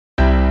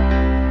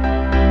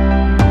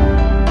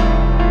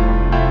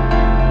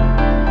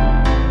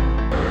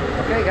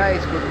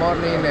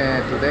morning.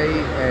 Today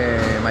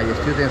my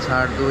students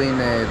are doing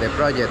the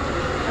project,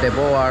 the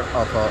board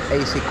of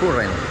AC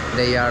current.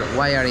 They are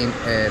wiring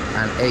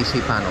an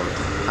AC panel.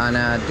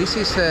 And this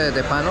is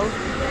the panel.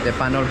 The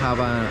panel have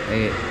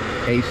a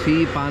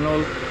AC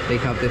panel. They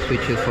have the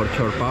switches for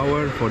shore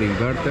power, for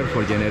inverter,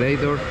 for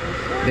generator,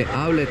 the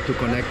outlet to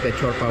connect the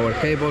shore power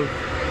cable,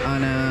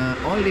 and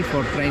only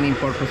for training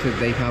purposes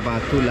they have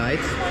 2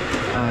 lights,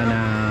 and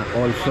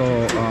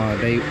also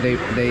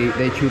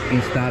they should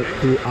install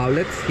 2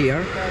 outlets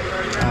here,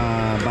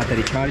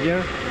 battery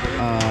charger,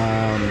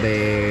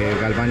 the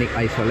galvanic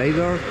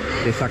isolator,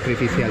 the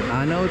sacrificial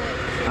anode,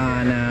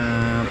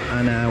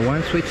 and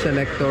 1 switch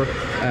selector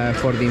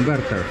for the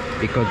inverter,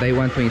 because they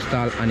want to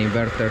install an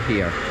inverter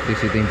here.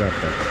 This is the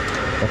inverter.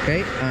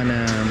 Okay, and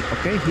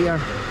okay, here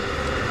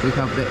we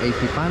have the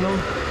AC panel.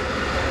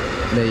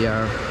 They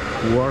are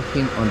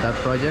working on that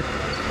project,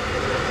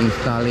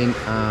 installing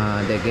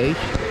the gauge,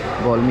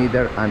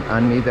 voltmeter and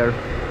ammeter,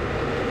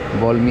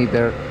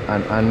 voltmeter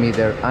and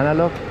ammeter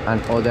analog,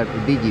 and other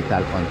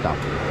digital on top.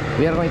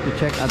 We are going to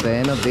check at the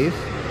end of this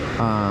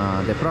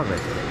the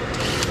progress.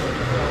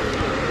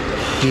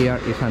 Here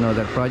is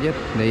another project.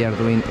 They are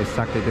doing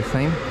exactly the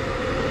same.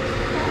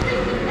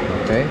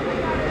 Okay,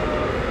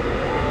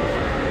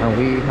 and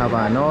we have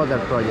another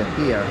project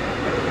here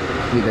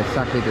with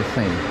exactly the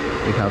same.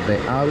 We have the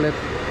outlet,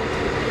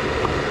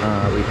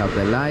 we have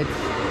the lights,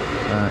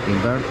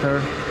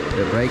 inverter,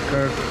 the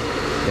breaker,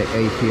 the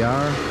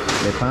a.c.r,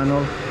 the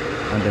panel,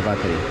 and the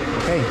battery.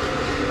 Okay,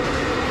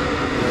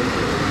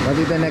 what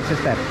is the next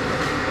step?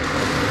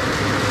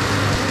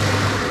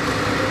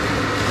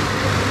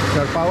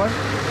 Shore power?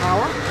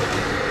 Power?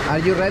 Are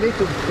you ready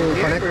to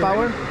connect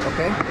power? Ready.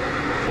 Okay.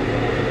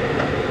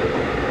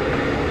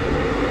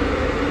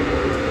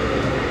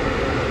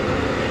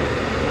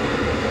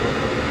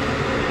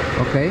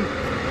 Okay,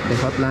 the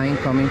hot line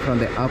coming from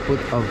the output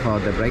of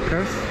the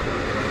breakers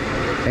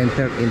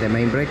enter in the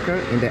main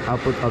breaker. In the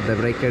output of the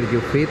breaker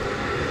you feed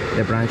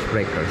the branch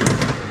breakers.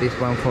 This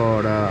one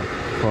for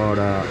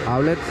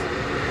outlets,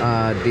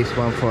 this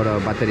one for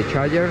battery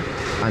charger,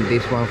 and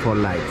this one for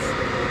lights.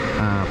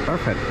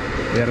 Perfect.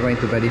 We are going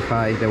to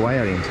verify the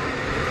wiring.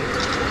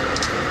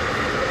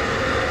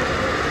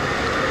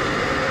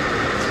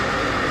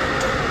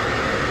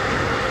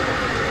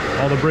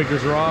 All the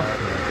breakers are off.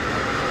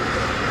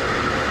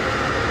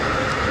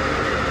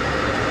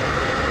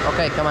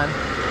 Okay, come on.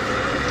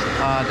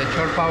 The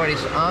shore power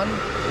is on,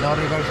 no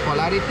reverse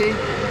polarity.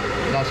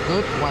 That's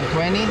good.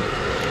 120.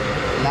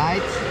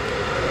 Lights.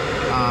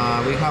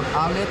 We have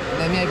outlet.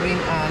 Let me bring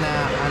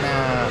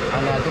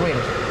a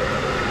drill.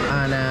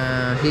 And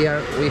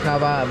here we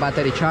have a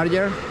battery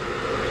charger.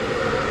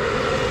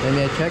 Let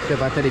me check. The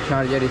battery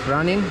charger is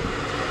running.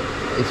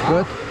 It's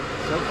good.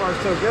 So far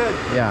so good.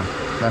 Yeah,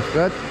 that's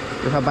good.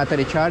 You have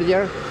battery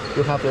charger.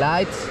 You have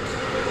lights.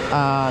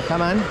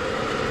 Come on.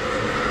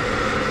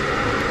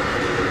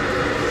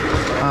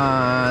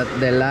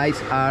 The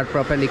lights are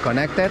properly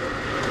connected.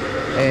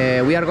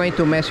 We are going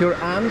to measure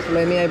amps.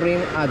 Let me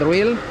bring a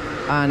drill,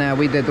 and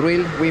with the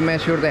drill we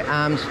measure the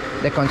amps,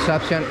 the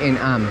consumption in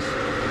amps.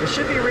 It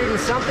should be reading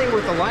something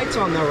with the lights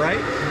on though, right?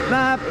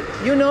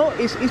 You know,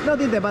 it's not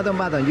in the bottom,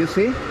 you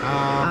see?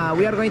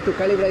 We are going to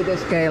calibrate the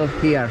scale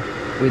here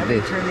with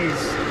this. Turn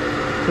these.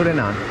 Put it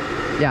on.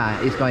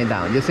 Yeah, it's going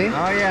down, you see?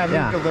 Oh yeah,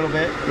 moved a little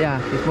bit.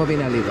 Yeah, it's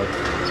moving a little.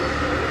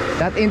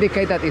 That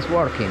indicates that it's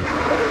working.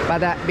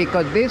 But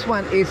because this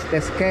one is,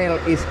 the scale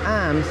is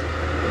amps,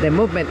 the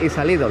movement is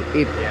a little.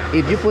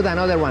 If you put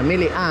another one,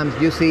 milliamps,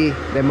 you see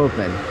the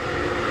movement.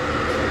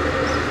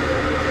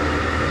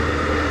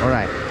 All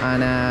right,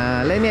 and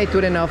let me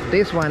turn off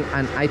this one,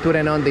 and I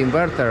turn on the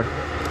inverter.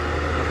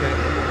 Okay.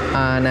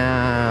 And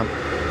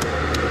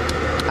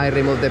I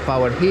remove the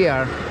power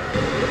here,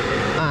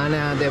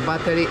 and the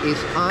battery is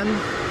on.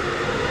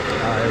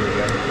 There we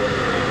go.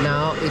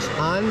 Now it's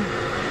on,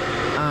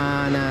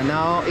 and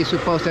now it's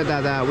supposed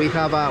that we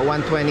have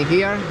 120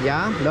 here.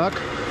 Yeah, look,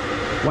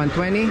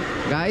 120,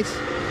 guys.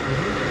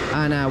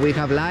 And we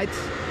have lights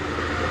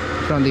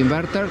from the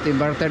inverter. The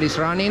inverter is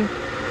running.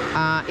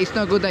 It's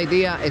not a good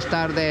idea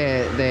start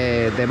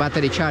the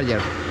battery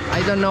charger.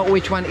 I don't know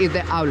which one is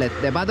the outlet,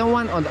 the bottom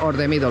one or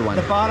the middle one.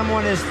 The bottom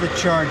one is the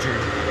charger.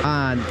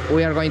 And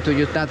we are going to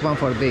use that one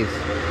for this.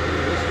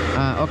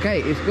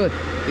 Okay, it's good.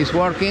 It's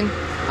working.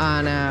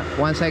 And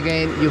once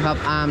again, you have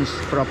amps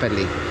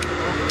properly.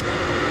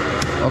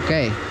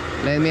 Okay,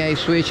 let me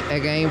switch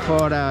again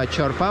for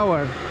shore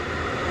power.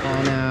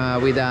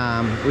 And with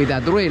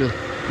a drill,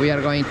 we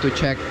are going to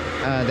check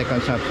the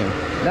consumption.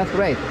 That's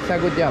great. It's a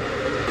good job.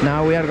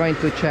 Now we are going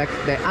to check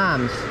the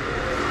amps.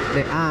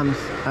 The amps.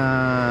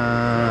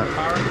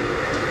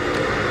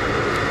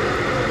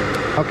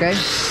 Okay.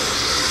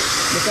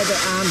 Look at the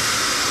amps,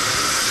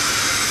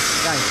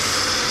 guys.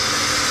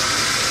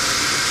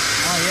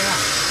 Oh yeah.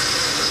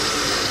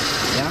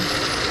 Yeah.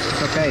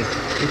 It's okay.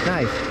 It's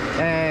nice.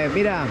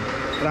 Mira,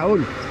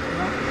 Raúl.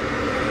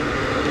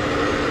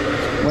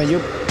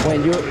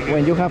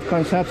 When you have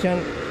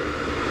consumption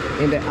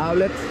in the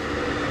outlets,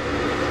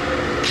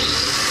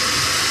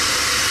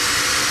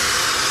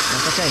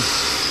 más o Okay.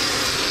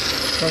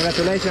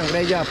 Congratulations,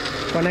 great job.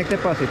 Connected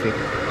positive.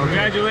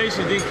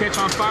 Congratulations, didn't catch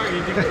on fire.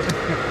 You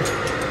didn't...